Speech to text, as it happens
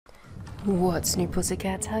What's new,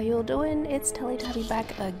 pussycats? How you all doing? It's TellyTabby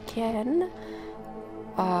back again.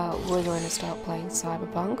 We're going to start playing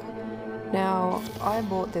Cyberpunk. Now, I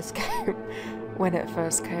bought this game when it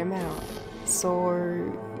first came out,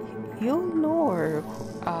 so you'll know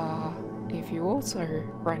if you also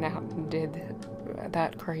ran out and did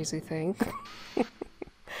that crazy thing.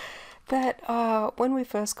 That when we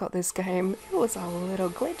first got this game, it was a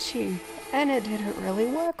little glitchy, and it didn't really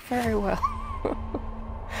work very well.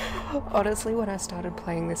 Honestly, when I started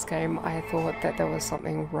playing this game, I thought that there was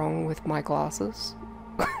something wrong with my glasses.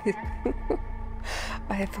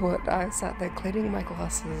 I thought I sat there cleaning my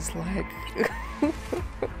glasses like,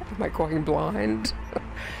 am I going blind?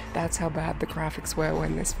 That's how bad the graphics were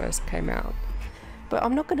when this first came out. But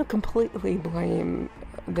I'm not going to completely blame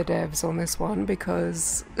the devs on this one,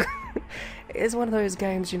 because it's one of those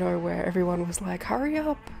games, you know, where everyone was like, hurry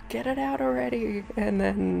up, get it out already, and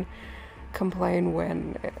then complain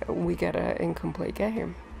when we get an incomplete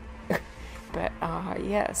game. But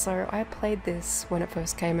yeah, so I played this when it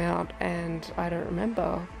first came out, and I don't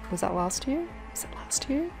remember, was that last year? Was it last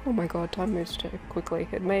year? Oh my god, time moves too quickly.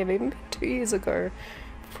 It may have even been 2 years ago,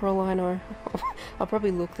 for all I know. I'll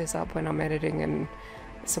probably look this up when I'm editing and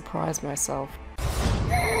surprise myself.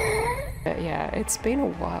 But yeah, it's been a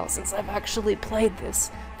while since I've actually played this.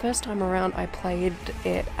 First time around I played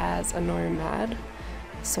it as a nomad,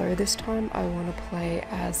 so this time I want to play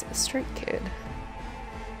as a street kid.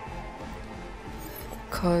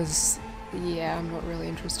 Cause, yeah, I'm not really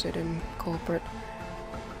interested in corporate.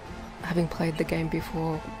 Having played the game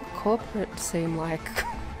before, corporate seem like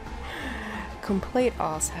complete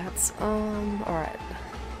arse-hats. Alright.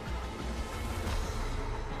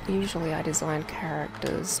 Usually I design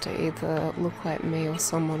characters to either look like me or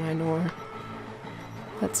someone I know.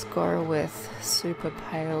 Let's go with super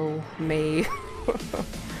pale me.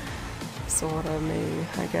 Sorta me,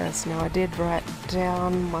 I guess. Now I did write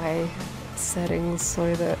down my settings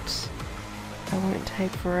so that I won't take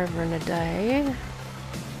forever in a day.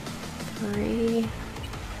 3.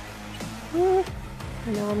 And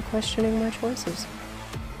now I'm questioning my choices.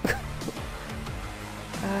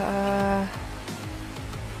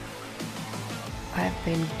 I've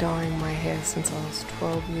been dyeing my hair since I was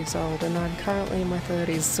 12 years old, and I'm currently in my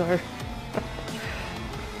 30s, so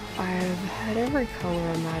I've had every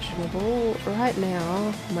colour imaginable. Right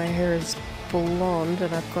now, my hair is blonde,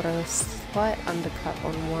 and I've got a slight undercut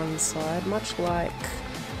on one side, much like,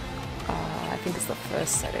 I think it's the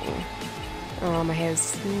first setting. Oh, my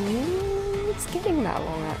hair's, it's getting that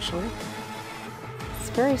long actually. It's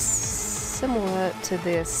very similar to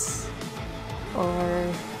this,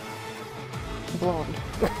 or blonde.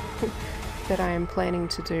 But I am planning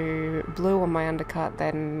to do blue on my undercut,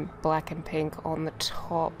 then black and pink on the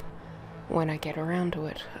top when I get around to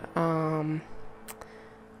it. Yeah,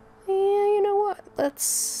 you know what?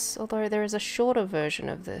 Let's... although there is a shorter version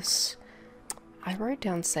of this. I wrote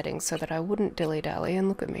down settings so that I wouldn't dilly-dally, and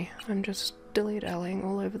look at me. I'm just dilly-dallying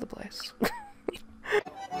all over the place.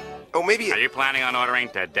 Oh, maybe... Are you planning on ordering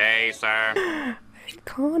today, sir? I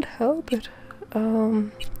can't help it.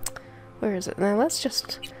 Where is it? Now let's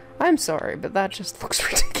just... I'm sorry, but that just looks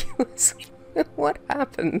ridiculous. What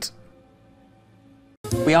happened?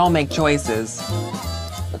 We all make choices,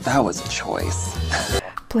 but that was a choice.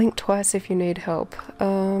 Blink twice if you need help.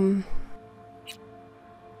 I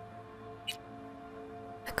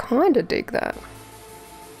kinda dig that.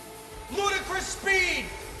 Ludicrous speed!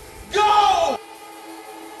 Go!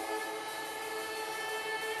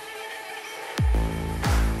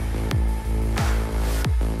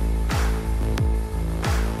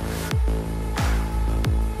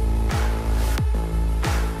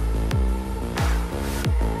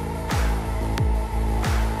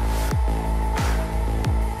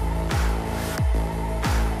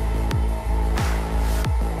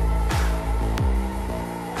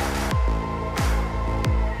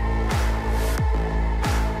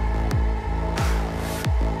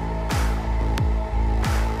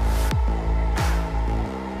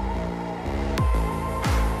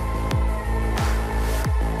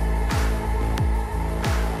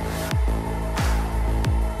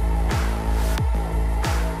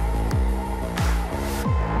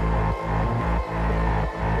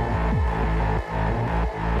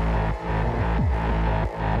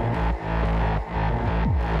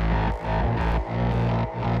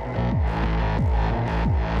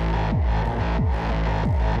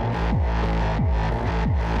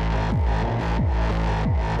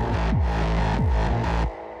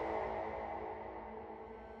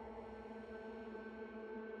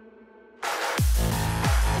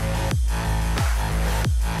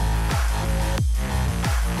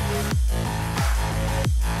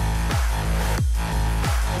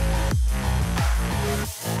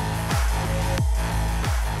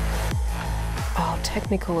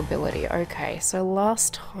 technical ability. Okay, so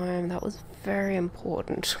last time that was very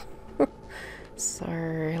important. So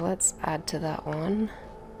let's add to that one.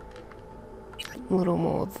 A little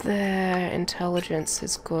more there. Intelligence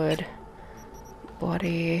is good.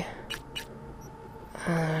 Body.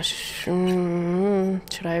 Should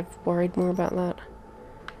I have worried more about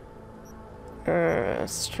that?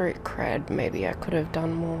 Street cred, maybe I could have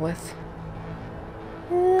done more with.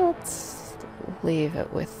 Let's leave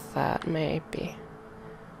it with that, maybe.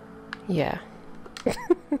 Yeah.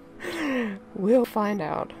 We'll find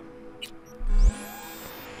out.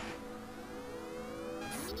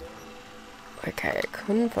 Okay,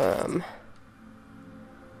 confirm.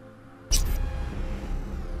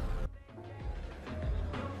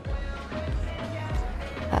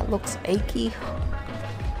 That looks achy.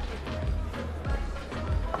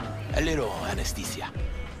 A little anesthesia.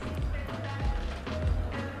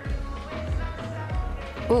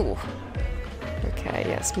 Ooh. Okay,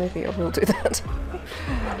 yes, maybe I will do that.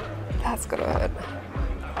 That's gonna hurt.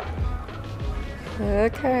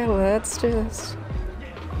 Okay, let's do this.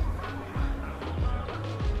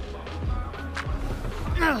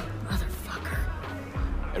 Motherfucker.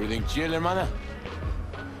 Everything chill, hermana?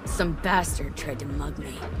 Some bastard tried to mug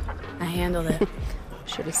me. I handled it.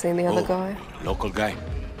 Should have seen the other guy. Local guy.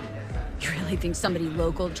 You really think somebody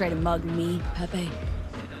local tried to mug me, Pepe?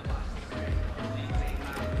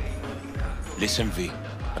 Listen, V.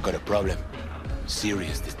 I got a problem.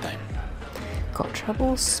 Serious this time. Got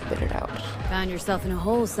trouble? Spit it out. Found yourself in a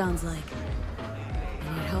hole, sounds like.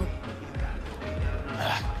 You need help?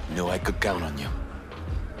 Knew I could count on you.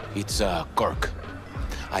 It's, Kirk.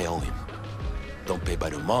 I owe him. Don't pay by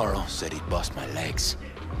tomorrow, said he'd bust my legs.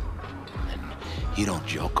 And he don't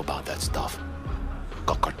joke about that stuff.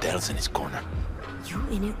 Got cartels in his corner. You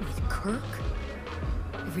in it with Kirk?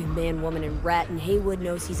 Every man, woman, and rat in Haywood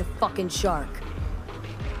knows he's a fucking shark.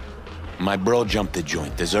 My bro jumped the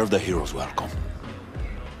joint. Deserved a hero's welcome.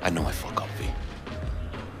 I know I fuck up, V.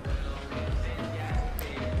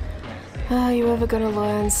 You ever gonna lie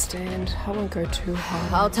and stand? I won't go too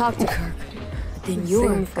hard. I'll talk to Kirk, but then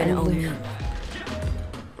you're gonna own me.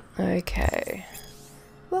 Okay.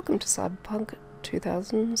 Welcome to Cyberpunk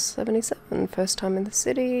 2077. First time in the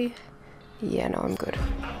city. Yeah, no, I'm good.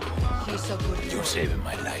 He's so good. You're saving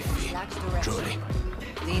my life, V. Truly.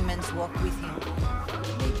 Demons walk with him.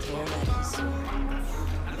 They tear at his soul.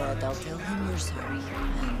 But I'll tell him you're sorry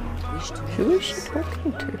and wish to Who is she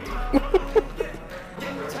talking to?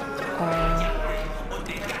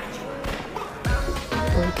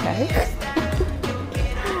 Okay.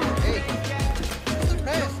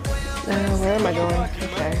 Where am I going?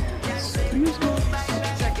 Okay. Excuse me.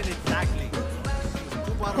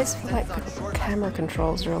 I just feel like the camera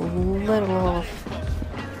controls are a little off.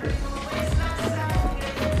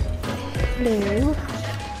 Hello.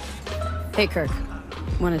 Hey, Kirk.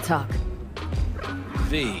 Wanna talk?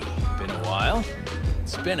 V, been a while?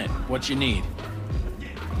 Spin it. What you need?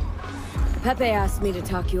 Pepe asked me to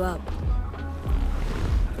talk you up.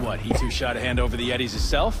 What, he too shy to hand over the Yetis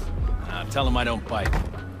himself? Tell him I don't bite.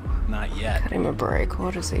 Not yet. Cut him a break.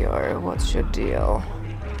 What does he owe? What's your deal?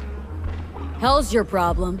 Hell's your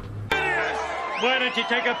problem? Why don't you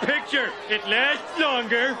take a picture? It lasts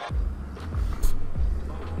longer.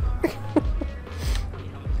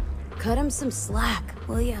 Cut him some slack,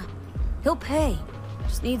 will ya? He'll pay.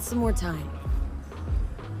 Just needs some more time.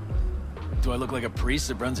 Do I look like a priest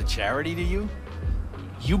that runs a charity to you?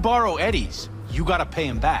 You borrow Eddie's, you gotta pay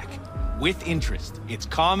him back. With interest. It's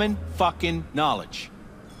common fucking knowledge.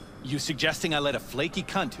 You suggesting I let a flaky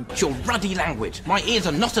cunt who Your ruddy language. My ears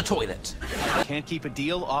are not a toilet. can't keep a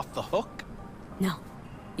deal off the hook? No.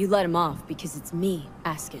 You let him off because it's me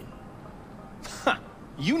asking. Ha!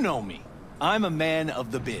 You know me. I'm a man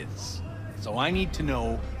of the biz. So I need to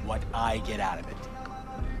know what I get out of it.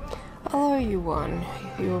 I'll owe you one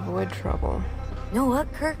if you avoid trouble. Know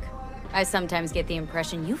what, Kirk? I sometimes get the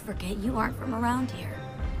impression you forget you aren't from around here.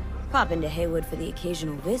 Pop into Haywood for the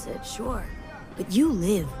occasional visit, sure. But you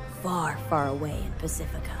live far, far away in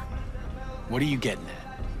Pacifica. What are you getting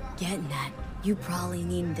at? Getting at, you probably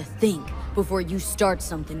need to think before you start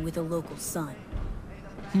something with a local son.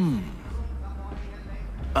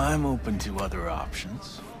 I'm open to other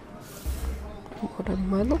options. What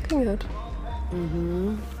am I looking at?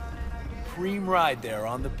 Cream ride there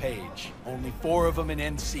on the page. Only 4 of them in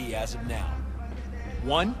NC as of now.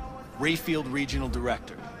 1, Rayfield Regional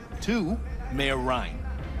Director. 2, Mayor Ryan.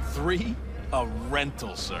 3, a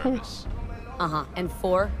rental service. And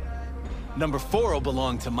 4? Number 4 will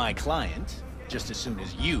belong to my client, just as soon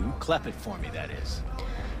as you clep it for me, that is.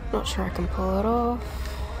 Not sure I can pull it off.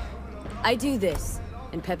 I do this,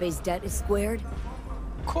 and Pepe's debt is squared.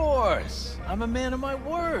 Of course. I'm a man of my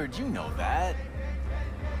word. You know that.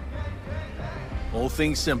 Whole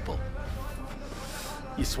thing's simple.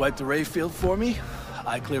 You swipe the Rayfield for me,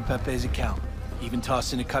 I clear Pepe's account. Even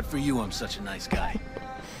toss in a cut for you, I'm such a nice guy.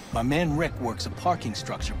 My man Rick works a parking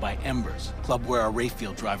structure by Embers, club where our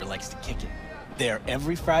Rayfield driver likes to kick it. There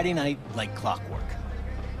every Friday night, like clockwork.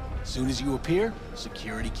 Soon as you appear,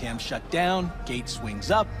 security cam shut down, gate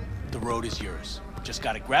swings up, the road is yours. Just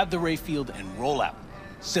gotta grab the Rayfield and roll out.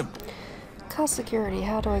 Simple. Car security,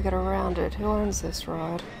 how do I get around it? Who owns this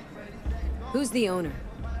ride? Who's the owner?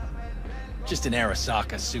 Just an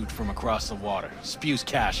Arasaka suit from across the water. Spews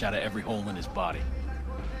cash out of every hole in his body.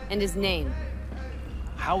 And his name?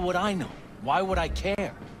 How would I know? Why would I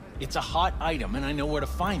care? It's a hot item and I know where to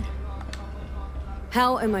find it.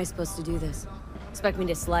 How am I supposed to do this? Expect me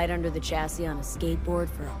to slide under the chassis on a skateboard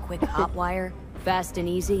for a quick hot wire? Fast and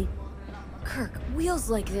easy? Kirk, wheels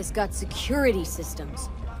like this got security systems.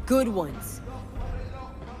 Good ones.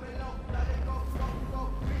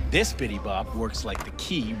 This bitty bop works like the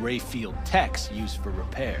key Rayfield techs use for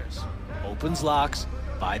repairs. Opens locks,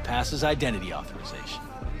 bypasses identity authorization.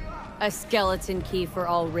 A skeleton key for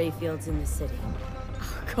all Rayfields in the city.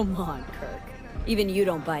 Oh, come on, Kirk. Even you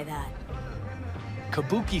don't buy that.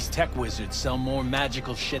 Kabuki's tech wizards sell more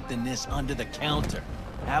magical shit than this under the counter.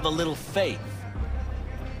 Have a little faith.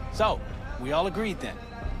 So, we all agreed then?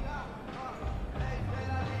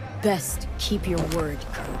 Best keep your word,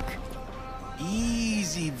 Kirk.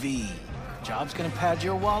 Easy, V. Job's gonna pad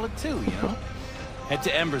your wallet too, you know? Head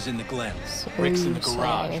to Embers in the Glens. Rick's in the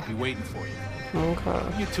garage. Be waiting for you.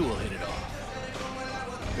 Okay. You two will hit it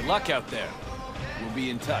off. Good luck out there. We'll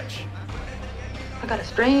be in touch. I got a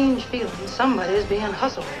strange feeling somebody's being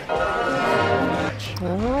hustled.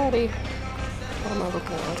 Alrighty. What am I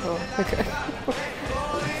looking at? Oh, okay.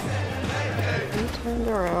 He turned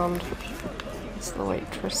around. It's the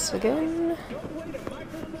waitress again.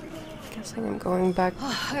 Guessing I'm going back.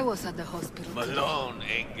 Oh, I was at the hospital. Malone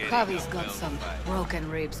ain't getting Javi's got some broken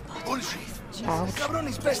ribs. Ouch. I've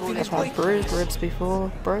had bruised ribs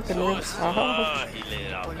before. Broken ribs. Oh.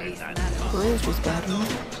 Bruised was bad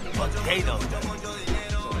enough.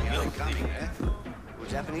 What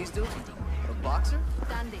Japanese dude? A boxer?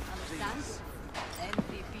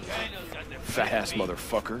 Fat ass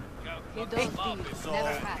motherfucker.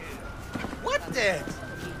 What then?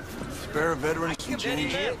 Spare a veteran some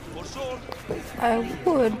change? I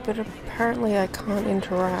would, but apparently I can't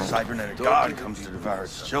interact. Cybernetic god comes to devour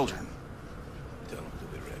its children.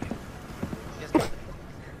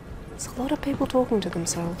 It's a lot of people talking to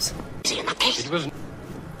themselves.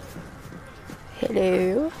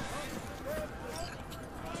 Hello.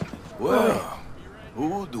 Well,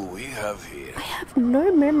 who do we have here? I have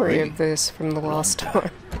no memory of this from the last time.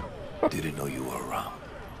 Didn't know you were around.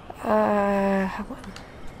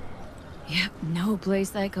 Yep, no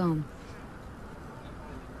place like home.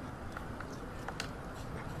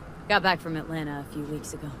 Got back from Atlanta a few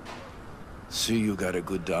weeks ago. See, you got a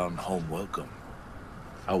good down-home welcome.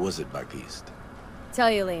 How was it back east? Tell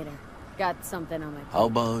you later. Got something on my... How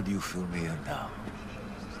about you fill me in now?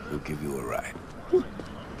 We'll give you a ride.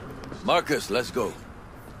 Marcus, let's go.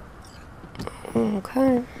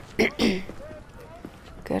 Okay.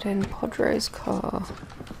 Get in Padre's car.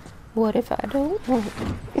 What if I don't want it?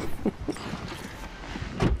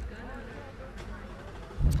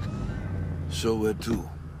 So where to?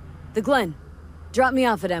 The Glen. Drop me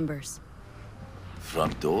off at Embers.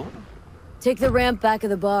 Front door? Take the ramp back of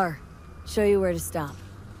the bar. Show you where to stop.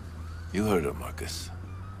 You heard her, Marcus.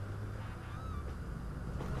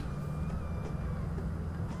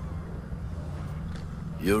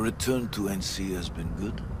 Your return to NC has been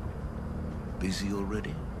good? Busy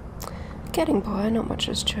already? Getting by, not much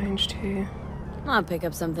has changed here. I'll pick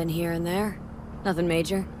up something here and there. Nothing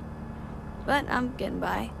major. But I'm getting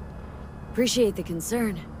by. Appreciate the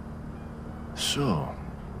concern. So,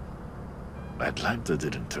 Atlanta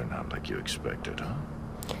didn't turn out like you expected, huh?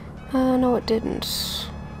 No it didn't.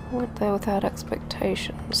 Went there without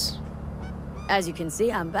expectations. As you can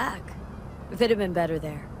see, I'm back. If it had been better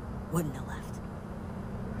there, wouldn't have left.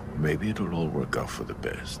 Maybe it'll all work out for the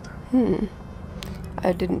best.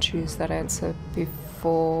 I didn't choose that answer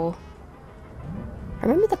before. I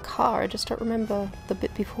remember the car, I just don't remember the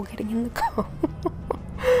bit before getting in the car.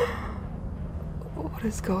 What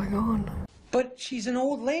is going on? But she's an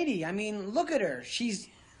old lady. I mean, look at her. She's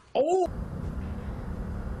old.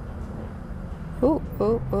 Oh,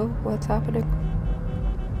 what's happening?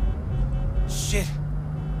 Shit.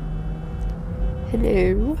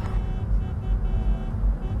 Hello?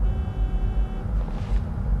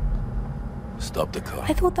 Stop the car.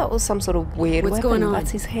 I thought that was some sort of weird What's weapon. going on? That's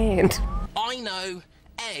his hand. I know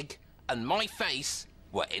egg and my face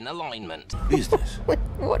were in alignment. Business.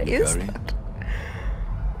 What is Gary? that?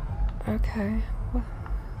 Okay. Well,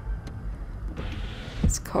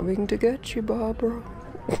 it's coming to get you, Barbara.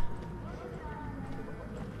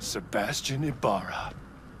 Sebastian Ibarra.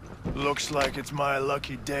 Looks like it's my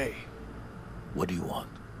lucky day. What do you want?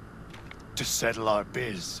 To settle our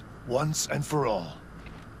biz, once and for all.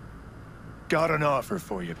 Got an offer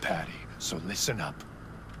for you, Patty, so listen up.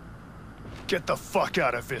 Get the fuck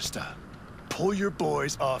out of Vista. Pull your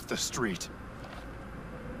boys off the street.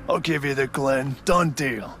 I'll give you the Glen. Done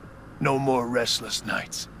deal. No more restless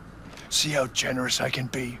nights. See how generous I can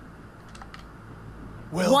be?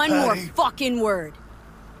 Well, One more Patty, fucking word.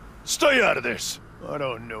 stay out of this. I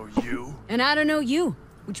don't know you. And I don't know you,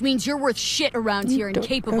 which means you're worth shit around here and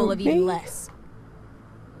capable of even less.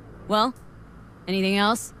 Well, anything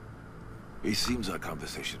else? It seems our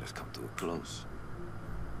conversation has come to a close.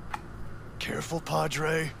 Careful,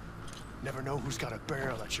 Padre. Never know who's got a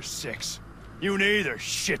barrel at your six. You neither,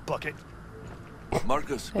 shit bucket.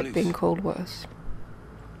 Marcus, please. I've been called worse.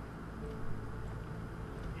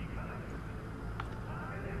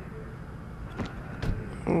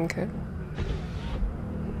 Okay.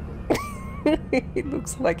 It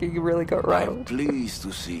looks like he really got I'm rattled. pleased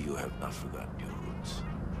to see you have not forgotten your roots.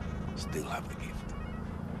 Still have the gift.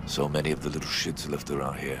 So many of the little shits left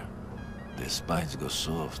around here. Their spines go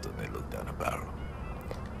soft when they look down a barrel.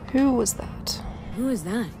 Who was that? Who is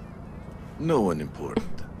that? No one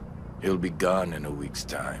important. He'll be gone in a week's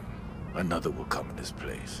time. Another will come in his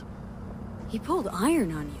place. He pulled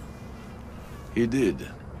iron on you. He did.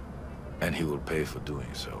 And he will pay for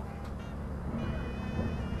doing so.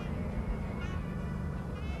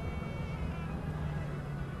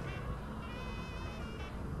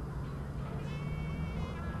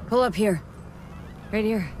 Pull up here. Right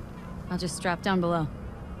here. I'll just strap down below.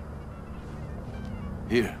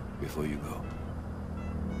 Here, before you go.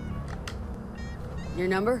 Your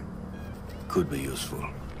number? Could be useful.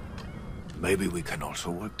 Maybe we can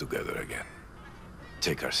also work together again.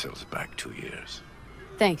 Take ourselves back 2 years.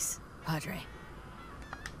 Thanks, Padre.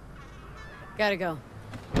 Gotta go.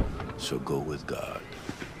 So go with God.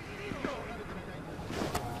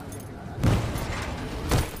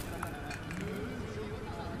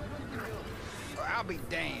 I'll be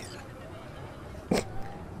damned.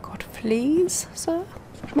 God, please, sir?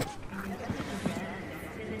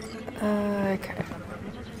 Okay.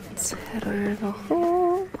 Let's head over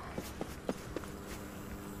here.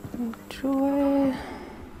 Enjoy.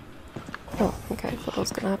 Oh, okay. I thought I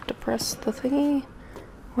was gonna have to press the thingy.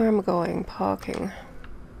 Where am I going? Parking.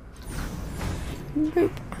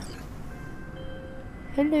 Boop.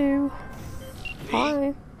 Hello.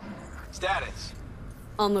 Hi. Status.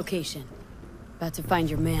 On location. About to find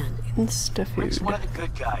your man. Insta-food. Rick's one of the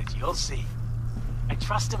good guys, you'll see. I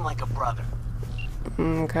trust him like a brother.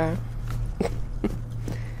 Okay.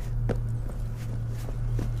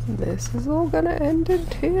 This is all gonna end in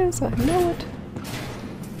tears, I know it.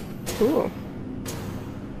 Ooh.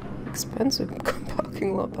 Expensive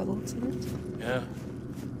parking lot by the looks of it. Yeah.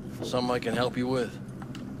 Something I can help you with.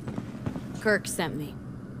 Kirk sent me.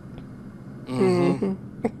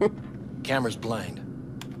 Mm-hmm. Camera's blind.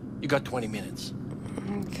 You got 20 minutes.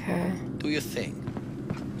 Okay. Do your thing.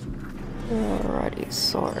 Alrighty,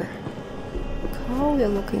 so car we're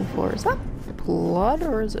looking for, is that blood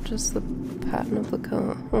or is it just the pattern of the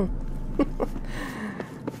car?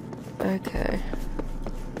 Okay.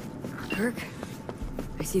 Kirk,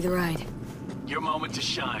 I see the ride. Your moment to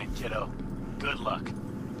shine, kiddo. Good luck.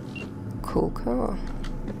 Cool car.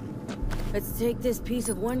 Let's take this piece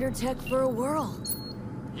of wonder tech for a whirl.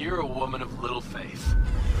 You're a woman of little faith.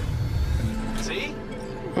 See?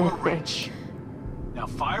 We're rich. Now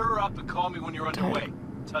fire her up and call me when you're underway.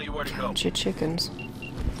 Tell you where to go. Count your chickens.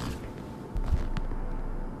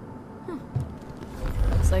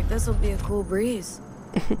 Looks like this'll be a cool breeze.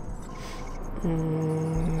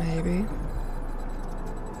 Maybe.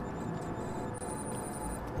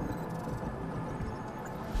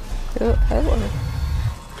 Oh, hello.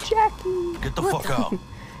 Jackie! Get the fuck out.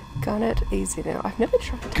 Gun it easy now. I've never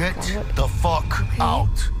tried to Get gun it. the fuck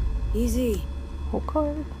out. Easy.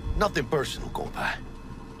 Okay. Nothing personal, compa.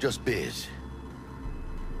 Just biz.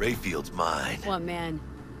 Rayfield's mine. What, man?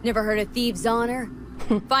 Never heard of thieves' honor?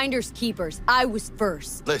 Finders keepers. I was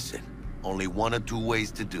first. Listen, only one or two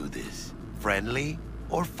ways to do this. Friendly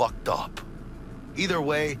or fucked up. Either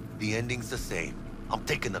way, the ending's the same. I'm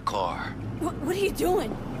taking the car. What are you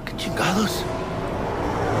doing? ¿Qué chingados?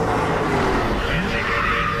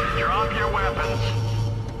 Drop your weapons.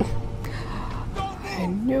 I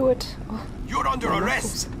knew it. Oh, You're under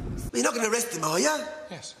arrest. You're not gonna arrest him, are ya?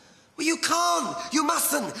 Yes. Well, you can't. You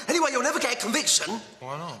mustn't. Anyway, you'll never get a conviction.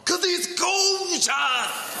 Why not? Because he's gorgeous!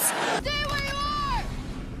 Stay where you are!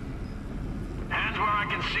 Hands where I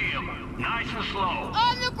can see him. Nice and slow.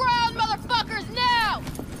 On the ground, motherfuckers, now!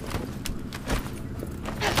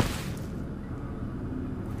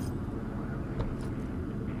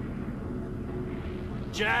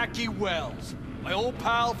 Jackie Wells, my old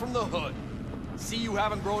pal from the hood. See you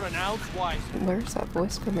haven't grown an ounce wiser. Where's that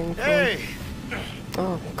voice coming from? Hey!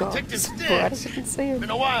 Oh, God. Detective Right, I Stitz. didn't see him. Been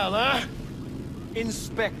a while, huh?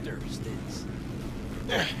 Inspector Stitz.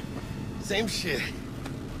 Same shit.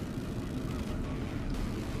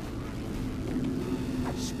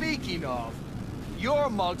 Speaking of, your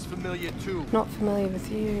mug's familiar too. Not familiar with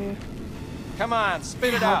you. Come on,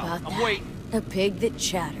 spit it How out. about I'm that? waiting. A pig that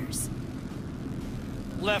chatters.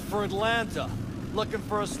 Left for Atlanta, looking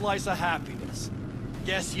for a slice of happiness.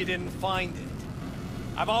 Guess you didn't find it.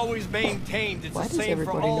 I've always maintained it's Why the does same for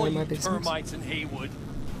everybody all know my you business? termites in Haywood.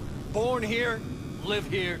 Born here, live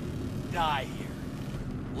here, die here.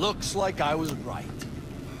 Looks like I was right.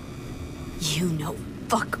 You know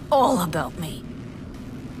fuck all about me.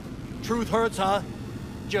 Truth hurts, huh?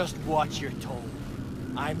 Just watch your tone.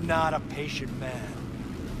 I'm not a patient man.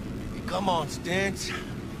 Come on, Stitz.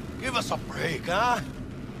 Give us a break, huh?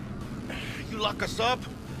 You lock us up,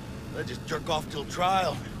 let's just jerk off till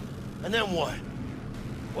trial. And then what?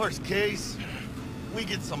 Worst case, we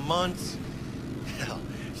get some months. Hell,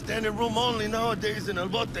 standing room only nowadays in El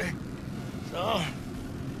Bote. So,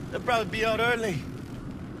 they'll probably be out early.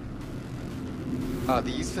 Are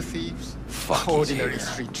these the thieves? Fuck, Ordinary he's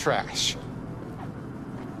here. street trash.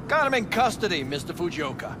 Got him in custody, Mr.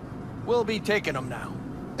 Fujioka. We'll be taking him now.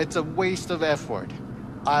 It's a waste of effort.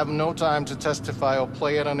 I have no time to testify or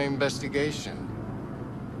play at an investigation.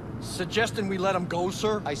 Suggesting we let him go,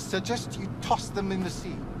 sir? I suggest you toss them in the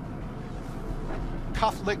sea.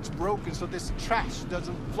 Cuff leg's broken so this trash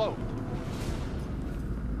doesn't float.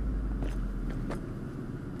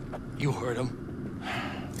 You heard him.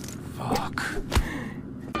 Fuck.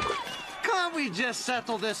 Can't we just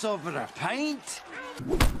settle this over a pint?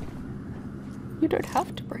 You don't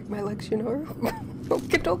have to break my legs, you know. We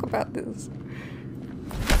can talk about this.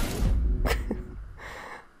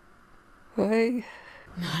 Hey.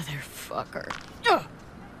 Motherfucker.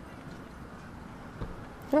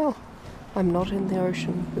 Oh, I'm not in the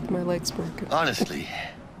ocean with my legs broken. Honestly,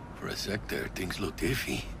 for a sec there, things looked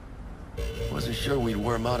iffy. Wasn't sure we'd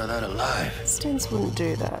worm out of that alive. Stents wouldn't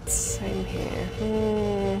do that. Same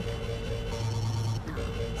here.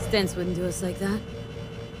 Stents wouldn't do us like that.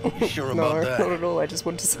 You sure No, about that? not at all. I just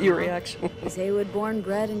want to see your reaction. He's Haywood born,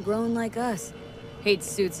 bred, and grown like us. Hates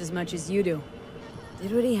suits as much as you do.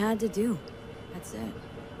 Did what he had to do. That's it.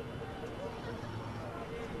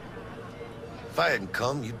 If I hadn't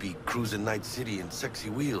come, you'd be cruising Night City in sexy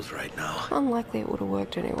wheels right now. Unlikely it would have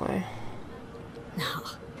worked anyway. No,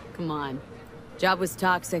 come on. Job was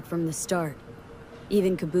toxic from the start.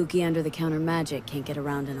 Even Kabuki under-the-counter magic can't get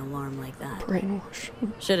around an alarm like that. Brainwash.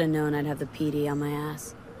 Should've known I'd have the PD on my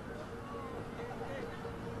ass.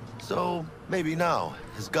 So, maybe now,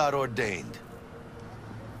 as God ordained.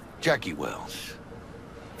 Jackie Wells.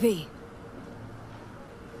 V.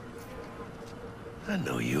 I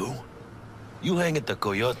know you. You hang at the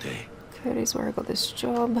Coyote. Coyote's where I got this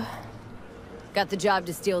job. Got the job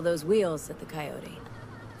to steal those wheels at the Coyote.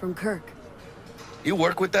 From Kirk. You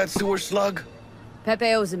work with that sewer slug?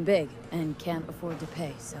 Pepe owes him big, and can't afford to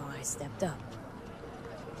pay, so I stepped up.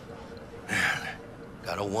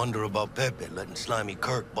 Gotta wonder about Pepe letting slimy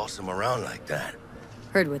Kirk boss him around like that.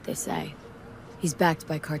 Heard what they say. He's backed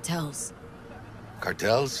by cartels.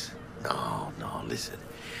 Cartels? No, listen.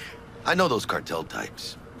 I know those cartel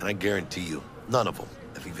types, and I guarantee you, none of them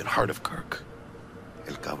have even heard of Kirk.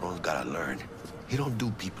 El cabron's gotta learn. He don't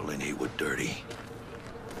do people in Haywood dirty.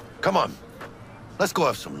 Come on, let's go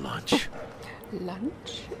have some lunch.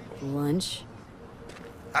 Lunch? Lunch?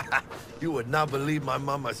 You would not believe my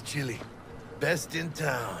mama's chili. Best in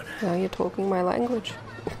town. Now you're talking my language.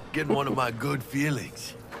 Getting one of my good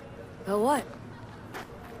feelings. But what?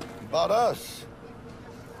 About us.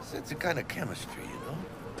 It's a kind of chemistry, you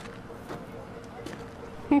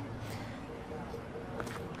know?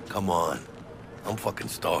 Come on. I'm fucking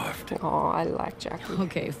starved. Oh, I like Jackie.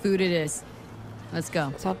 Okay, food it is. Let's go.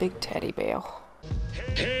 It's our big teddy bear.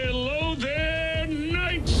 Hello there,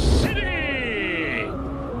 Night City!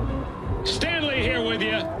 Stanley here with you,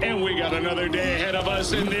 and we got another day ahead of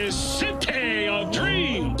us in this city of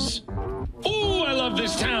dreams. Ooh, I love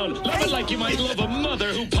this town. Love it like you might love a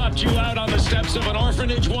mother who popped you out on the steps of an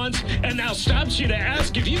orphanage once and now stops you to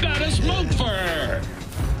ask if you got a smoke for her.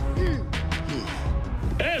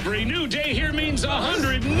 Every new day here means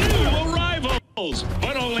 100 new arrivals.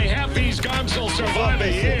 But only half these gonks will survive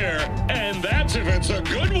a year. And that's if it's a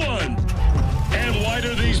good one. And why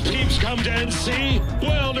do these peeps come to NC?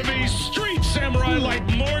 Well, to be street samurai like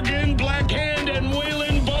Morgan, Blackhand, and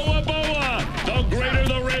Waylon Boa Boa. The greater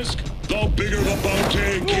the risk, the bigger the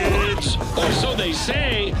bounty, kids. Or so they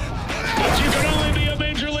say. But you can only be a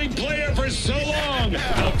major league player for so long.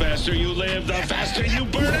 The faster you live, the faster you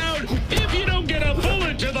burn out. If you don't get a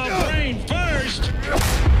bullet to the brain first.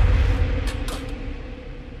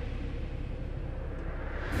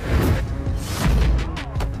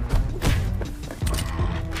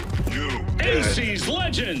 AC's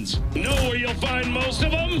legends. Know where you'll find most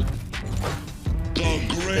of them? The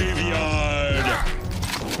graveyard.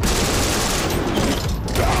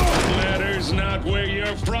 Matters not where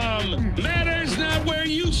you're from. Matters not where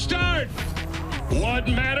you start. What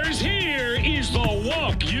matters here is the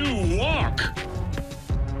walk you walk.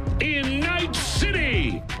 In Night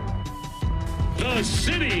City. The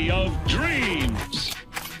city of dreams.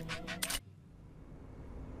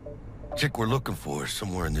 Chick we're looking for is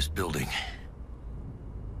somewhere in this building.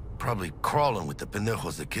 Probably crawling with the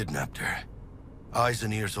pendejos that kidnapped her. Eyes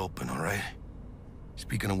and ears open, all right?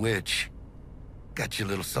 Speaking of which, got you a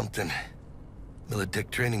little something.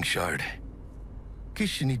 Militech training shard. In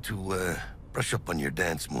case you need to, brush up on your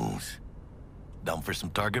dance moves. Down for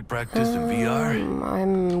some target practice in VR?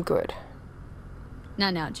 I'm good.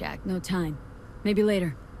 Not now, Jack. No time. Maybe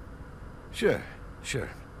later. Sure.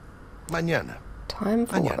 Mañana. Time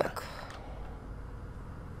for work.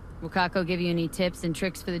 Will Kako give you any tips and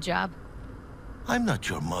tricks for the job? I'm not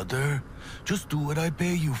your mother. Just do what I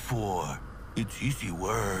pay you for. It's easy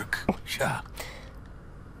work. Yeah.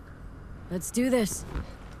 Let's do this.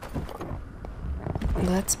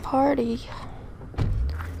 Let's party.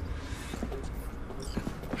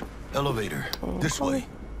 Elevator. This way.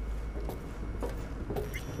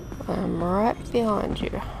 I'm right behind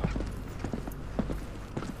you.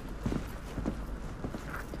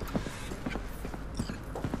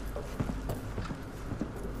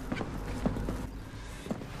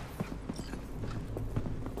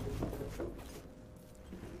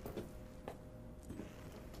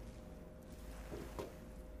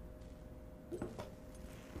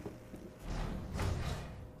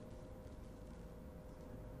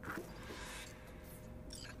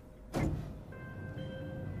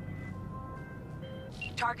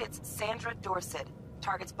 Target's Sandra Dorset.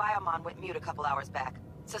 Target's biomon went mute a couple hours back.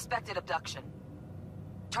 Suspected abduction.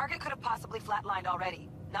 Target could have possibly flatlined already.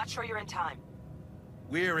 Not sure you're in time.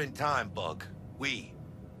 We're in time, Bug. We.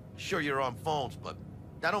 Sure you're on phones, but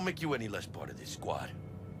that don't make you any less part of this squad.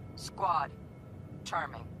 Squad.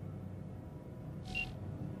 Charming.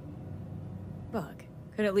 Bug,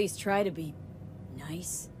 could at least try to be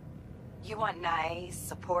nice. You want nice,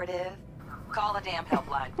 supportive? Call a damn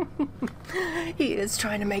helpline. He is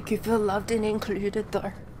trying to make you feel loved and included,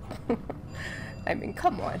 though. I mean,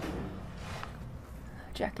 come on.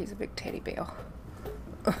 Jackie's a big teddy bear.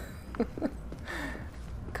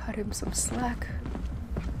 Cut him some slack.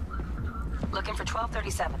 Looking for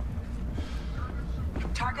 1237.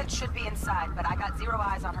 Target should be inside, but I got 0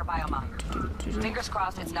 eyes on her biomon. Fingers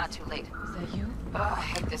crossed it's not too late. Is that you? Oh, I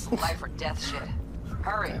hate this life or death shit.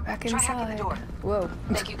 Hurry. Back Try hacking the inside. door. Whoa.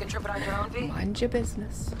 Think you can trip it on your own, V? Mind your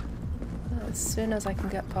business. As soon as I can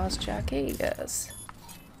get past Jackie, yes.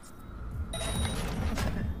 Okay.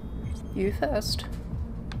 You first.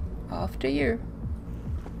 After you.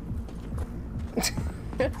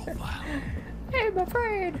 I'm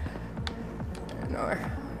afraid. No,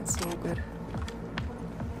 it's all good.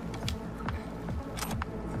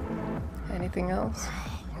 Anything else?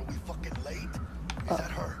 Are we fucking late? Is that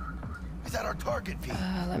her? Is that our target, V?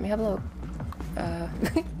 Let me have a look.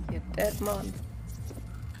 You're dead, Mom.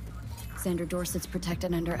 Sandra Dorset's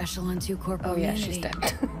protected under Echelon 2 corporate Oh yeah, immunity. she's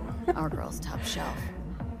dead. Our girl's top shelf.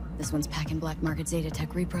 This one's packing black market Zeta Tech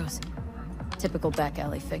repros. Typical back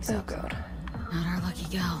alley fix-up. Oh god. Not our lucky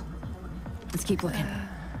gal. Let's keep looking.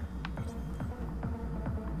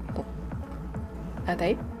 Are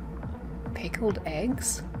they pickled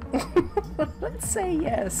eggs? Let's say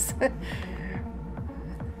yes.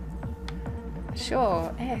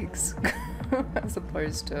 Sure, eggs. As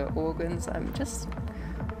opposed to organs. I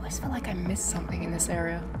always feel like I missed something in this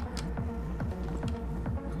area.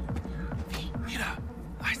 Mira,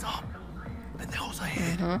 eyes up. Pendejos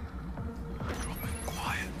ahead. Drop him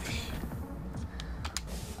quietly.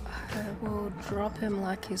 I will drop him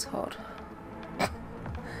like he's hot.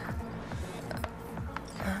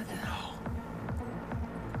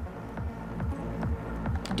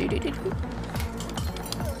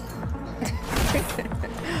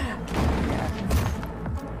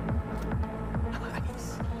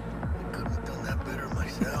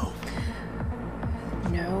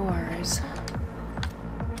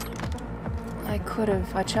 could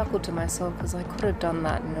have, I chuckled to myself because I could have done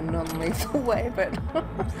that in a non-lethal way, but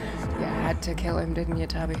you had to kill him, didn't you,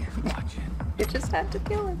 Tabby? You just had to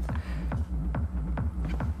kill him.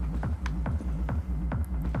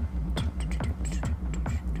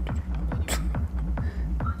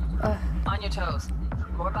 On your toes.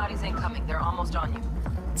 More bodies incoming. They're almost on you.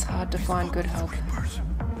 It's hard to find good help.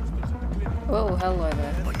 Oh, hello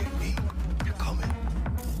there.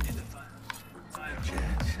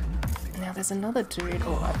 Now there's another dude.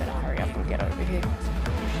 Oh, I better hurry up and get over here.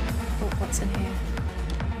 Oh, what's in here?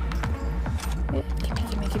 Yeah,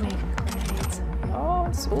 gimme. Grenades.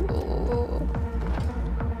 Yes. Ooh.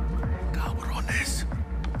 Cabrones.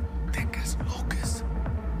 Ticas locas.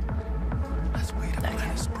 Let's wait a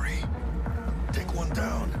minute, spree. Take one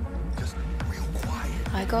down. Just real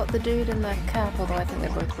quiet. I got the dude in that cap, although I think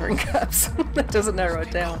they're both wearing caps. That doesn't narrow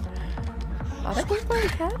it down. Are they both wearing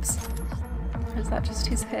caps? Or is that just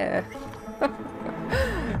his hair?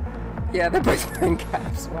 Yeah, they're both wearing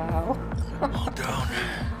caps. Wow. All down.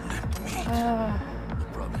 Limp meat.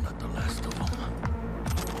 Probably not the last of them.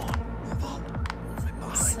 Come on, move up. Moving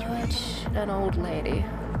behind you. Such an old lady.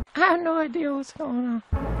 I have no idea what's going on.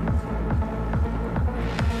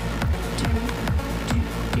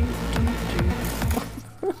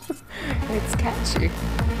 It's catchy.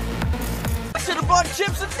 I should have bought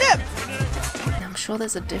chips and dip! I'm sure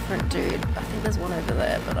there's a different dude. I think there's one over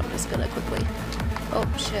there, but I'm just gonna quickly. Oh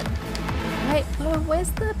shit! Wait, no,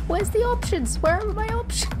 where's the options? Where are my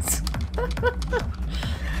options?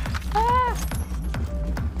 Ah!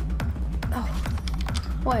 Oh,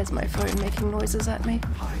 why is my phone making noises at me?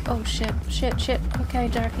 Oh shit! Okay,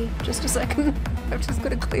 Jackie, just a second. I'm just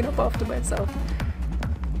gonna clean up after myself.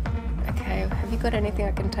 Okay, have you got anything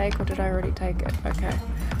I can take, or did I already take it? Okay.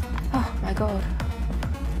 Oh my god.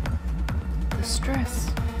 The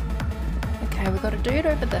stress. Okay, we got a dude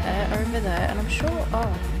over there, and I'm sure.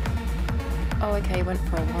 Oh, okay, he went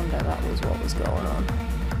for a wander. That was what was going on.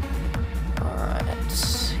 Alright,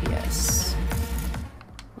 yes.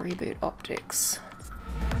 Reboot optics.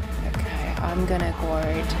 Okay, I'm gonna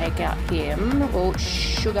go take out him. Oh,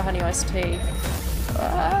 sugar honey iced tea.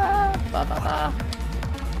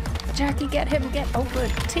 Jackie, get him, oh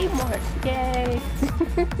good, teamwork, yay.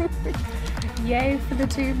 Yay for the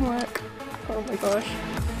teamwork. Oh my gosh.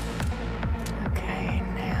 Okay,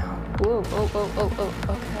 now. Whoa, oh,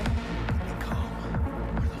 okay.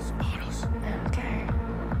 Okay.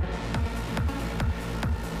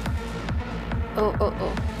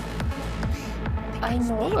 Oh. I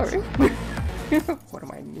know. What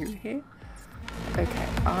am I, new here? Okay,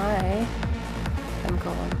 I am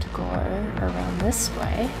going to go around this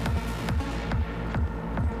way.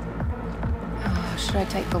 Should I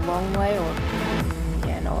take the long way or...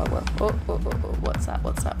 yeah, no, I will. Oh, what's that?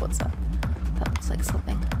 That looks like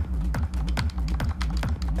something.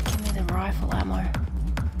 Give me the rifle ammo.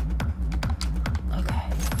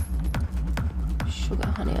 Okay. Sugar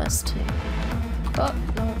honey iced tea. Oh,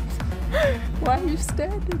 no. Why are you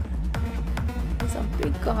standing? He's a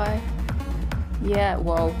big guy. Yeah,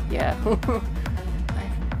 whoa, yeah.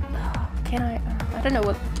 Can I don't know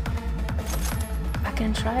what... I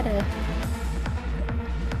can try to...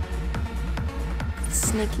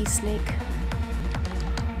 Sneaky sneak.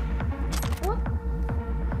 What?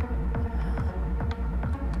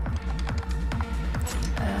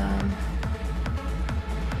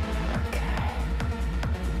 Okay.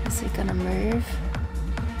 Is he gonna move?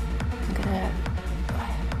 I'm gonna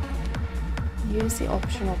use the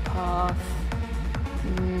optional path.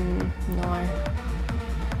 No.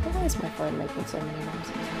 Why is my phone making so many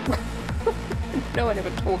noises? No one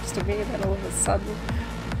ever talks to me, and then all of a sudden.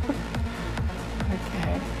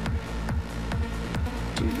 Okay.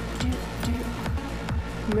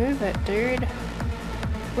 Move it, dude.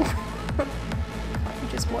 Can't you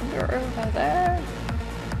just wander over there?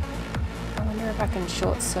 I wonder if I can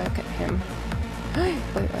short circuit him. Wait.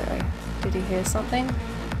 Did he hear something?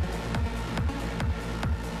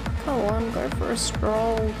 Come on, go for a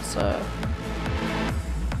stroll, sir.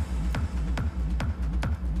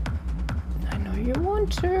 I know you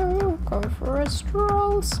want to. Go for a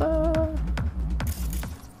stroll, sir.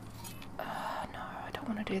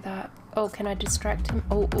 Do that. Oh, can I distract him?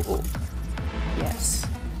 Oh. Yes.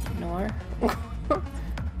 No.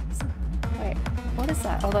 Wait, what is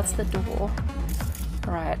that? Oh, that's the door.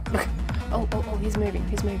 Right. Oh, he's moving.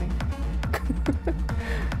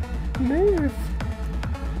 Move.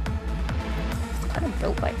 It's kind of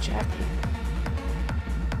built like Jackie.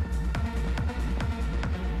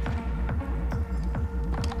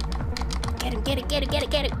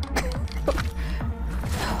 Get it.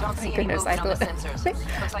 Oh my goodness, I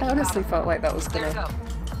honestly felt like that was gonna...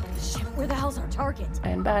 Where the hell's our target?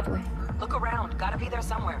 And badly. Look around. Gotta be there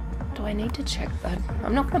somewhere. Do I need to check that?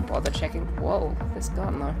 I'm not gonna bother checking. Whoa, this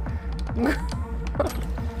gun though.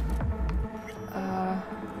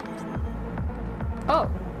 Oh.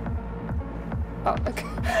 Oh, okay.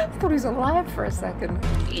 I thought he was alive for a second.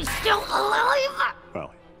 He's still alive!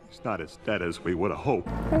 Well, he's not as dead as we would have hoped.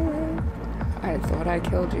 I thought I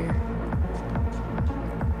killed you.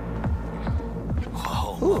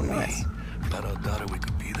 Whoa, Ooh, mommy. nice. Thought I thought we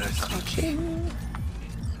could be that sneaky.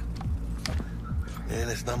 Man,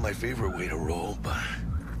 it's not my favorite way to roll, but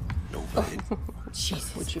no way.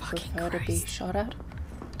 Jesus. Would you prefer to be shot at?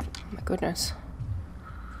 Oh my goodness.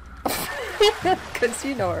 Because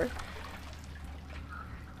you know her.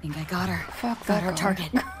 I think I got her. Fuck got that her guy.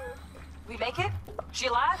 target. We make it? She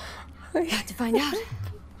alive? Have to find out.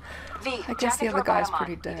 V, I guess the other guy's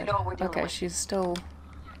pretty You dead. know what we're dealing Okay, with. she's still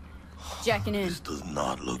Jacking in. This does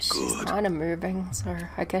not look she's good. kind of moving, so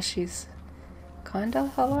I guess she's kind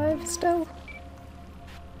of alive still.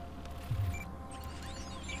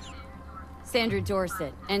 Sandra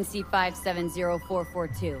Dorset, NC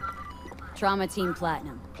 570442. Trauma Team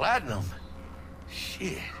Platinum. Platinum?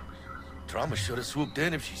 Shit. Trauma should have swooped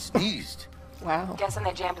in if she sneezed. Wow. Guessing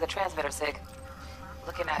they jammed the transmitter, Sig.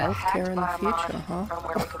 Looking at a Healthcare hacked in the biomon, future, huh?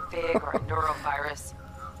 firmware config, or a neurovirus.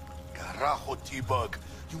 Carajo, T-Bug.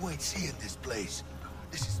 You ain't seeing this place.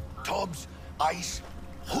 This is tubs, ice,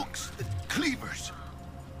 hooks, and cleavers.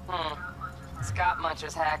 Scott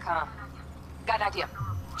Muncher's hack, huh? Got an idea.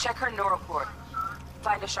 Check her neuroport.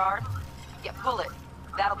 Find a shard? Yeah, pull it.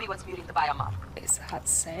 That'll be what's muting the biomon. Is that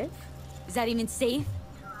safe? Is that even safe?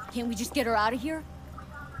 Can't we just get her out of here?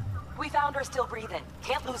 We found her still breathing.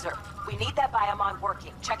 Can't lose her. We need that biomon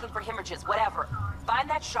working, checking for hemorrhages, whatever. Find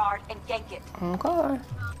that shard and yank it. Okay.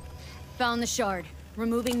 Found the shard.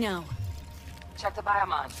 Removing now. Check the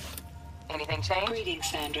biomon. Anything change? Greetings,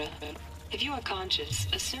 Sandra. If you are conscious,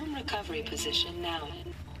 assume recovery position now.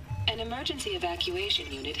 An emergency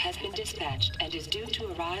evacuation unit has been dispatched and is due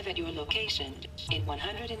to arrive at your location in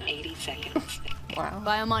 180 seconds. Wow.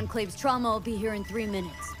 Biomon claims trauma will be here in 3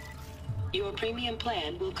 minutes. Your premium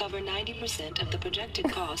plan will cover 90% of the projected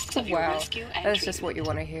costs of your Wow. rescue and That's just what you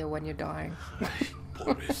want to hear when you're dying.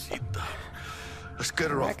 Pobrecita. Let's get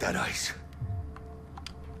her off that ice.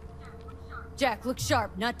 Jack, look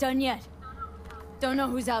sharp. Not done yet. Don't know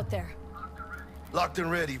who's out there. Locked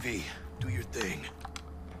and ready, V. Do your thing.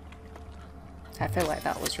 I feel like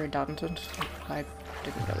that was redundant. I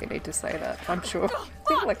didn't really need to say that. I'm sure. I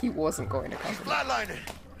feel like he wasn't going to cover it. Flatlining.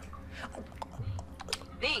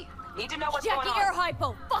 V, need to know what's Jackie, going on. air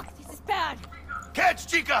hypo. Fuck, this is bad. Catch,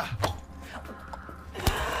 chica!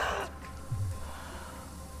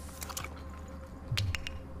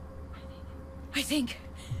 I think.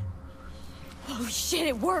 Oh shit,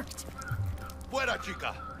 it worked. Fuera,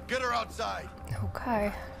 chica. Get her outside.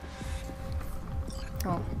 Okay.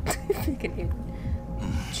 Oh, you can hear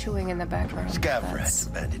chewing in the background. Scav rats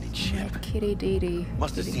abandoning ship. Kitty Dee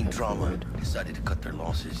Must have seen trauma. Decided to cut their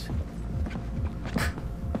losses.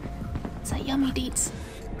 It's a yummy deets.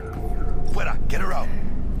 Fuera, get her out.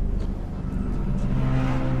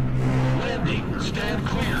 Landing. Stand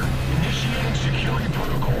clear. Initiating security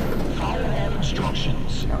protocol. Follow all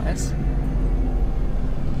instructions. Nice.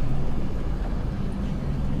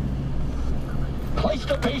 Place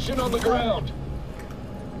the patient on the ground.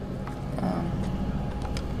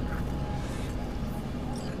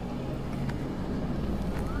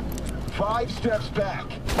 5 steps back.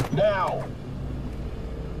 Now.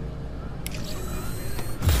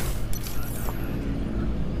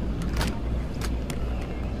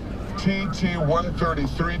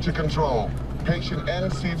 TT-133 to control. Patient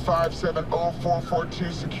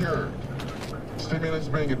NC570442 secured. Stimulants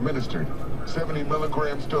being administered. 70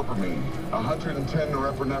 milligrams dopamine, 110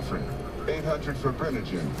 norepinephrine, 800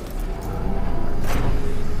 fibrinogen.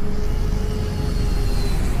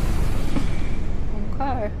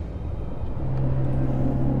 Okay.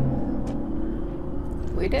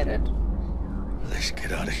 We did it. Let's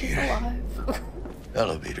get out of She's here. alive.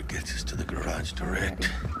 Elevator gets us to the garage direct.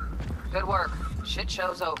 Good work. Shit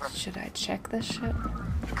show's over. Should I check this shit?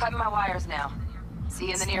 Cutting my wires now. See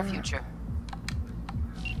you in the near future.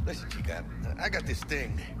 Listen, chica, I got this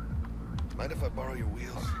thing. Mind if I borrow your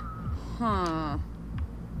wheels? Huh.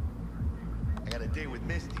 I got a date with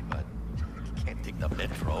Misty, but can't take the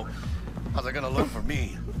metro. How's it gonna look for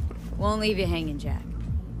me? Won't leave you hanging, Jack.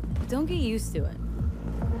 Don't get used to it.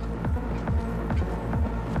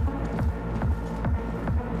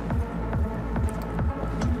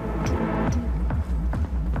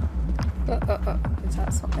 Is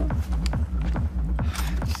that something?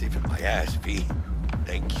 You're saving my ass, V.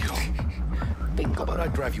 Thank you. How about I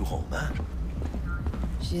drive you home, huh?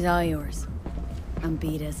 She's all yours. I'm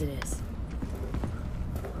beat as it is.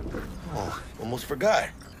 Oh, almost forgot.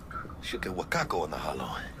 Should get Wakako on the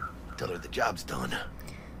hollow. Tell her the job's done.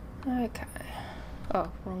 Okay.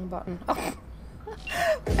 Oh, wrong button. Oh.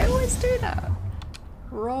 I always do that.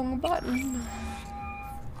 Wrong button.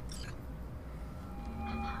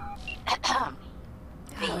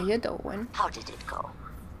 How you doing? How did it go?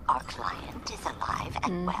 Our client is alive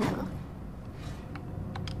and well.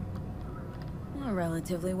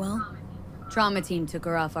 Relatively well. Trauma team took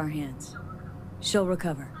her off our hands. She'll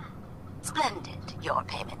recover. Splendid. Your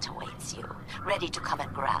payment awaits you. Ready to come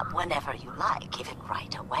and grab whenever you like, even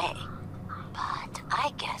right away. But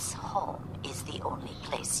I guess home is the only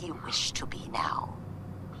place you wish to be now.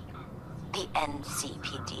 The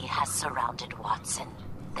NCPD has surrounded Watson.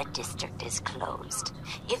 The district is closed.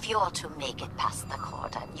 If you're to make it past the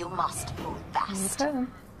cordon, you must move fast. Okay.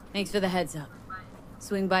 Thanks for the heads up.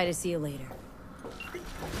 Swing by to see you later.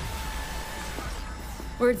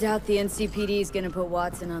 Word's out the NCPD is gonna put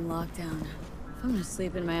Watson on lockdown. If I'm gonna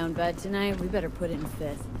sleep in my own bed tonight, we better put it in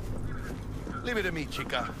fifth. Leave it to me,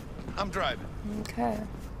 chica. I'm driving. Okay.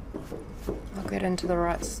 I'll get into the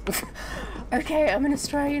rights. Okay, I'm an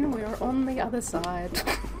Australian. We're on the other side.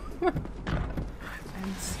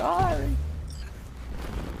 I'm sorry.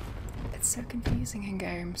 It's so confusing in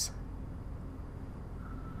games.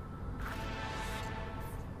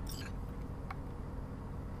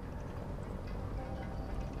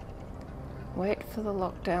 Wait for the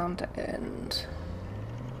lockdown to end.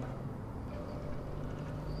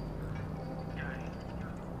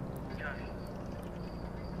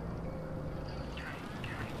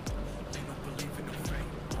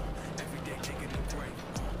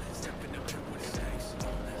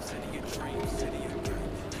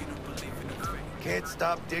 Can't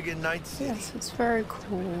stop digging Night City. Yes, it's very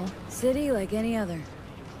cool. City like any other,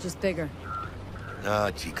 just bigger.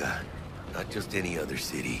 Nah, chica. Not just any other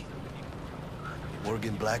city.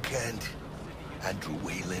 Morgan Blackhand, Andrew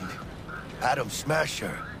Wayland, Adam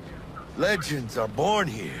Smasher. Legends are born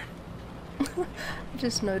here. I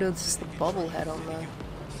just noticed the bobblehead on the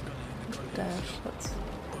dash. That's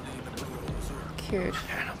cute.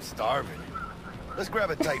 Man, I'm starving. Let's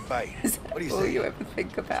grab a tight bite. What do you All say? you ever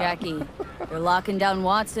think about? Jackie, you're locking down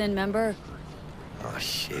Watson, remember? Oh,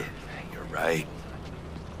 shit. You're right.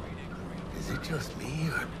 Is it just me,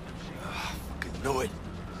 or... Oh, fucking know it.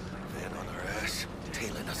 Man on our ass,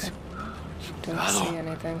 tailing us. Don't see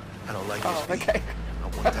anything. I don't like Oh, this. okay. I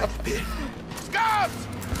want that bit. Scabs!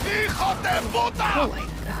 Hijo de puta! Oh my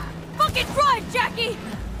god. Fucking drive, Jackie!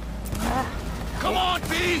 Come on,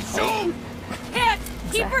 B! Shoot! Hands!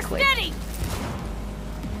 Keep her Exactly. steady!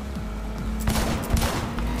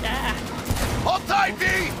 Hold tight, B!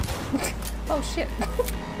 Oh shit.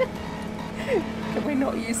 Can we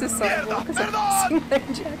not use the sidewalk as a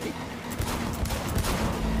Jackie?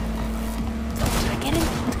 Did I get him?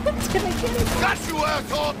 Did I get him? Got you,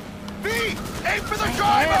 asshole! B! Aim for the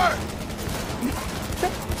driver!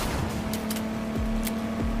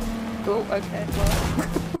 Oh, okay,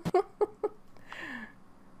 well.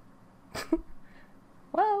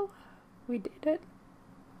 Well, we did it.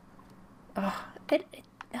 Oh,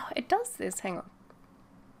 it does this, hang on.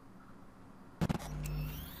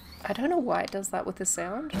 I don't know why it does that with the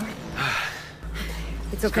sound.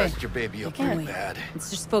 It's okay. Scratched your baby up can't pretty wait. bad. Let's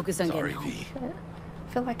just focus on Sorry, getting home. V.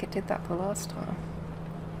 I feel like it did that the last time.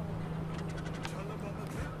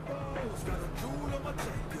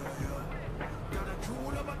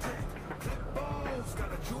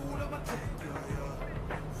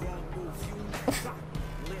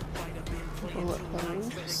 Bullet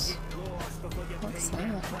holes. What's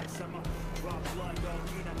that?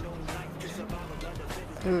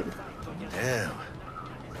 Damn.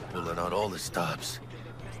 Pulling out all the stops.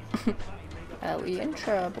 Are we in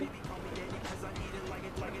trouble?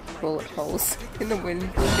 Bullet holes in the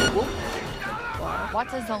wind. Wow.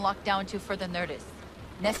 Watson's on lockdown to further notice.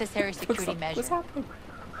 Necessary security measures. What's happening?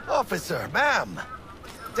 Officer, ma'am.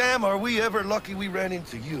 Damn, are we ever lucky we ran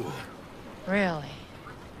into you. Really?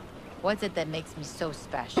 What's it that makes me so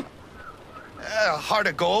special? A heart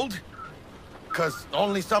of gold? Because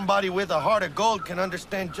only somebody with a heart of gold can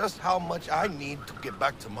understand just how much I need to get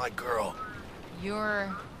back to my girl.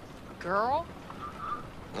 Your girl?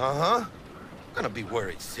 Uh-huh. Gonna be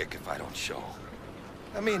worried sick if I don't show.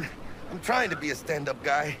 I mean, I'm trying to be a stand-up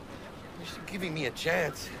guy. She's giving me a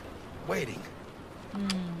chance. Waiting.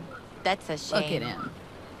 That's a shame. Look at him.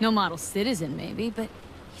 No model citizen, maybe, but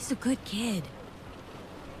he's a good kid.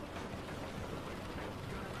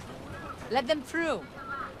 Let them through.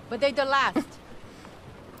 But they're the last.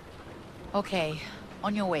 Okay,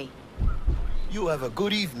 on your way. You have a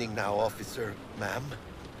good evening now, officer, ma'am.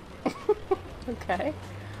 Okay.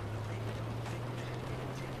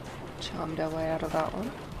 Charmed our way out of that one.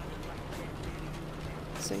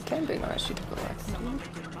 So you can be nice, she took a liking to you.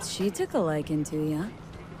 She took a liking to ya.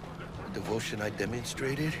 The devotion I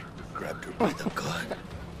demonstrated grabbed her by the gut.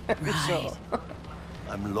 Right.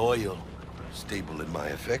 I'm loyal, stable in my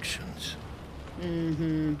affections.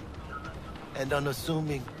 Mm-hmm. And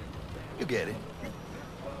unassuming. You get it.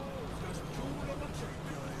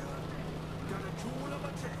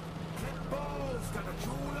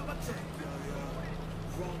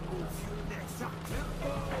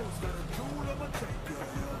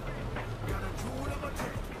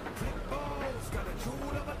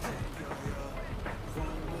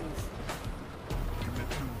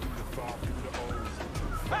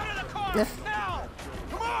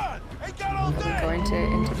 Are we going to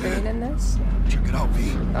intervene in this? Check it out,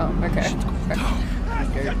 V. Oh, okay.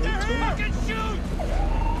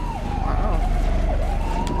 Wow.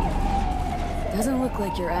 Doesn't look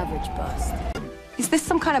like your average bust. Is this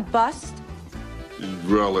some kind of bust?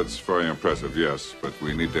 Well, it's very impressive, yes, but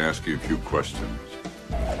we need to ask you a few questions.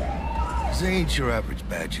 They ain't your average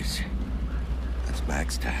badges. That's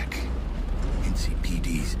Max TAC.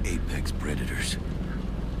 NCPD's apex predators.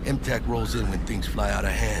 MTAC rolls in when things fly out of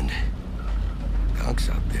hand. Conks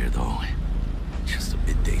out there, though. Just a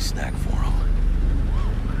midday snack for them.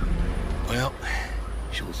 Well,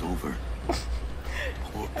 show's over.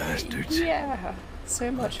 Poor bastards. Yeah, so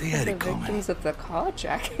much for the victims of the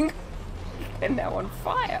carjacking. And now on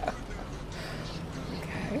fire.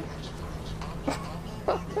 Okay.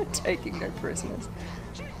 Taking no prisoners.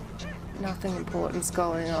 Nothing important's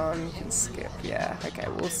going on. You can skip. Yeah, okay,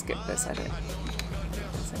 we'll skip this. I don't think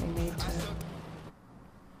there's any need to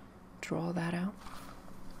draw that out.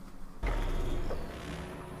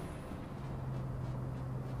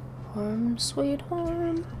 Home sweet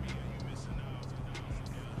home.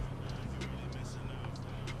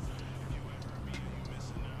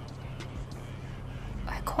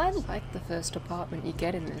 I quite like the first apartment you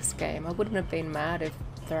get in this game. I wouldn't have been mad if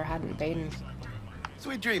there hadn't been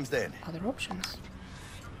Sweet dreams, then. other options.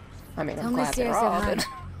 I mean, I'm glad there are, but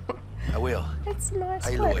I will. it's a nice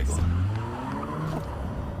Ahí place. luego.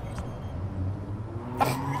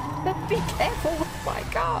 Be careful with my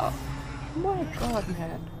car. My God,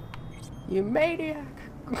 man. You maniac.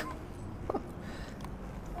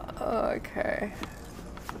 Okay.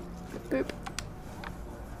 Boop.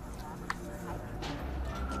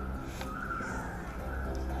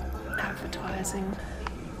 Advertising.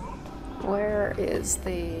 Where is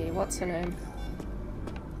the... what's her name?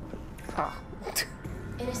 Ah.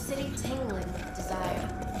 In a city tingling with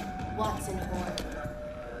desire. Watson Horn.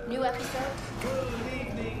 New episode? Good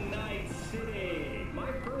evening, Night City.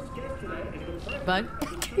 My first guest tonight is the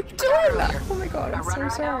Bug? Keep doing that. Oh my God, I'm Our so runner I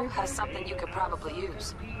sorry. know has something you could probably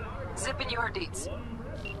use. Zip in your deets.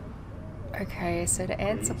 Okay, so to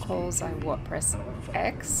answer calls, I what, press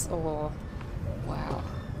X or... Wow.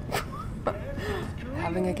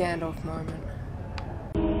 Having a Gandalf moment.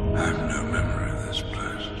 I have no memory of this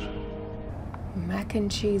place. Mac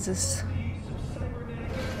and cheeses.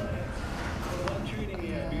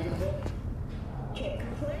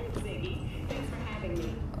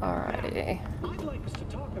 Alrighty. I'd like us to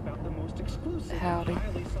talk about the most exclusive, Howdy.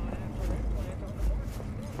 highly sought after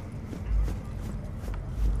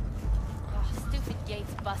Oh, stupid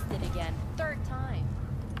gate's busted again. Third time.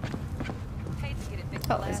 Hate to get it fixed.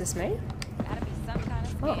 Oh, is this me? Gotta be some kind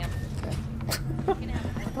of Oh, scam. okay.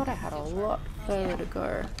 I thought I had a lot further to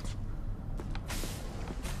go.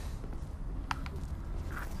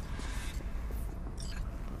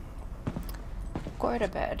 Go to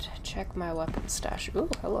bed. Check my weapon stash. Ooh,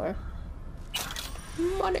 hello.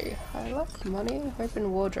 Money. I like money.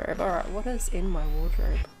 Open wardrobe. Alright, what is in my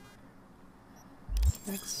wardrobe?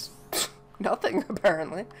 Next. Nothing,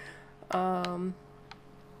 apparently. Uh-huh.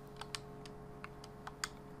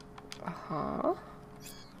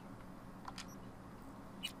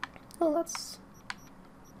 Oh, that's...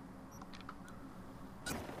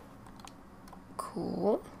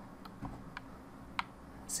 cool.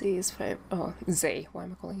 Z's favorite. Oh, Z. Why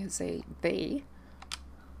am I calling it Z? The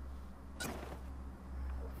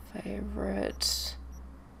favorite.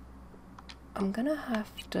 I'm gonna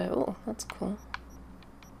have to. Oh, that's cool.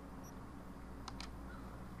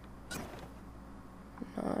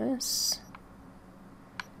 Nice.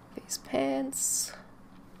 These pants.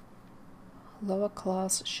 Lower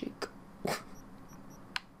class chic.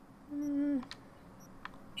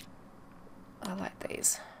 I like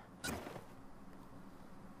these.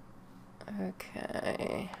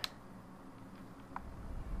 Okay.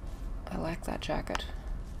 I like that jacket.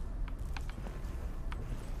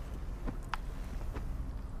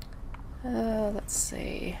 Let's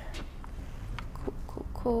see.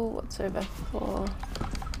 Cool. What's over for?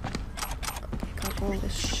 Pick up all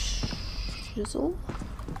this shizzle.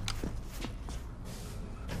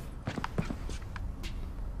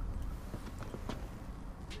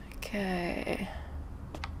 Okay.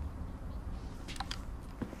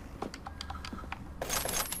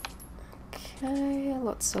 Okay,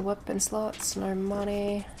 lots of weapon slots, no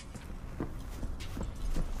money.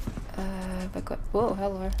 I've got, whoa,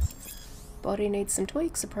 hello. Body needs some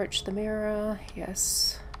tweaks, approach the mirror,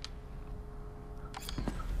 yes.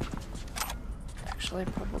 Actually,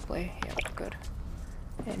 probably, yeah, good.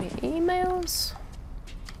 Any emails?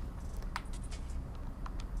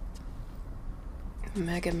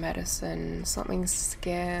 Mega medicine, something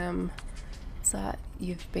scam. Is that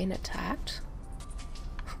you've been attacked?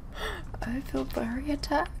 I feel very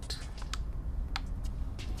attacked.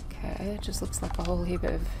 Okay, it just looks like a whole heap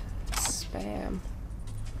of spam.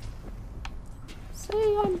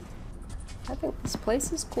 See, I think this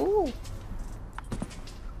place is cool.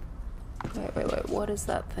 Wait, what is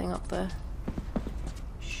that thing up there?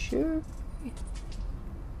 Sure.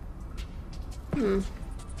 It's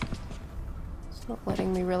not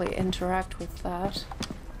letting me really interact with that.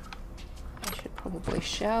 I should probably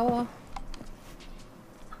shower.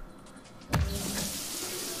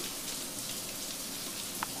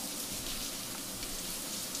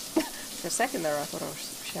 For a second there I thought I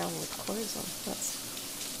was showering with clothes on. That's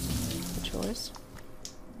the choice.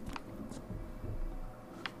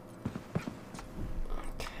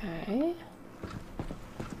 Okay.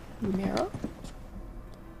 Mirror.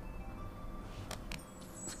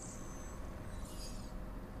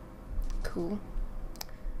 Cool.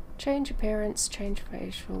 Change appearance, change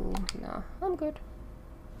facial. Nah, I'm good.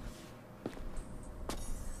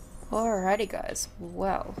 Alrighty guys,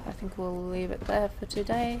 well, I think we'll leave it there for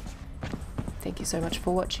today. Thank you so much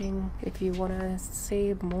for watching. If you want to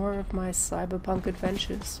see more of my cyberpunk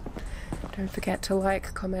adventures, don't forget to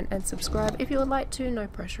like, comment and subscribe if you would like to, no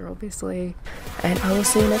pressure obviously. And I will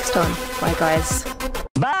see you next time. Bye guys.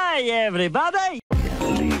 Bye everybody!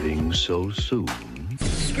 Leaving so soon?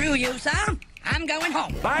 Screw you, Sam! I'm going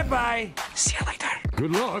home. Bye-bye. See you later.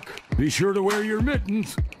 Good luck. Be sure to wear your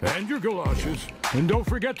mittens and your galoshes. And don't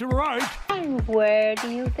forget to write. And where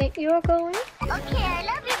do you think you're going? Okay, I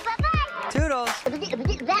love you. Bye-bye. Toodles.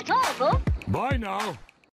 That's all, folks. Bye now.